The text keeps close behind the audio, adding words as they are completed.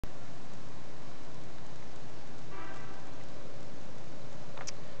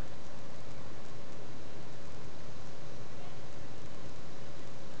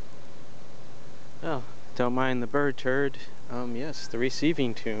Don't mind the bird turd. Yes, the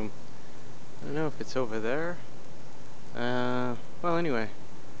receiving tomb. I don't know if it's over there. Well, anyway,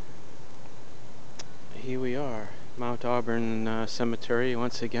 here we are, Mount Aurburn Cemetery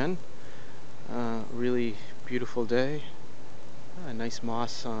once again. Really beautiful day. Nice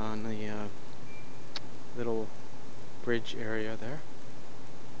moss on the little bridge area there.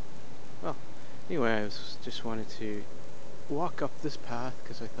 Well, anyway, I just wanted to walk up this path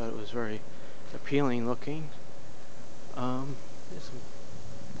because I thought it was very appealing looking. There's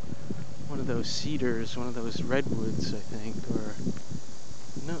one of those cedars, one of those redwoods, I think, or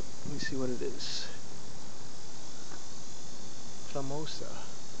no, let me see what it is. Famosa.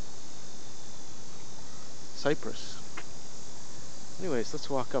 Cypress. Anyways, let's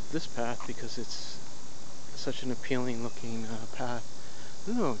walk up this path because it's such an appealing looking path. I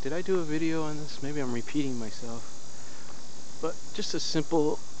don't know, did I do a video on this? Maybe I'm repeating myself. But just a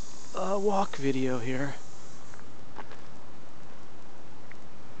simple walk video here.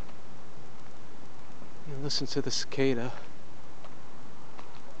 You listen to the cicada.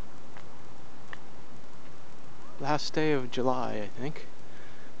 Last day of July, I think.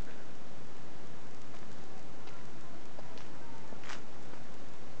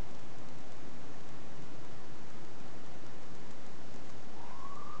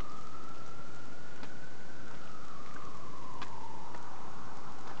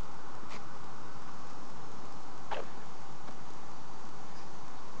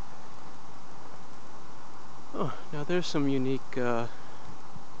 Oh, now there's some unique, well,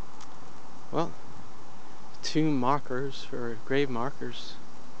 tomb markers or grave markers.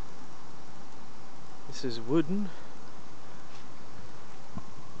 This is wooden.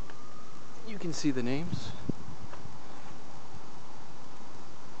 You can see the names.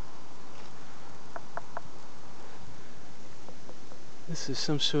 This is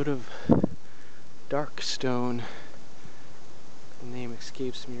some sort of dark stone. The name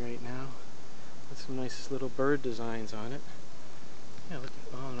escapes me right now. With some nice little bird designs on it. Yeah, look,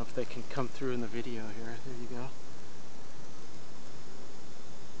 I don't know if they can come through in the video here. There you go.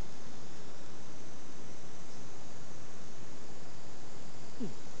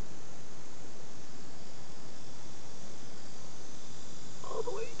 All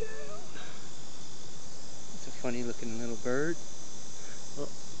the way down. It's a funny looking little bird. Oh.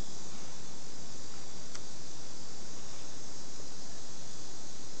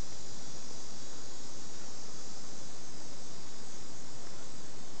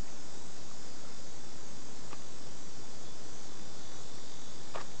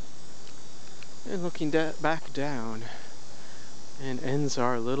 And looking back down, and ends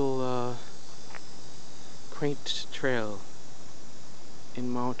our little quaint trail in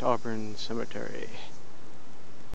Mount Aurburn Cemetery.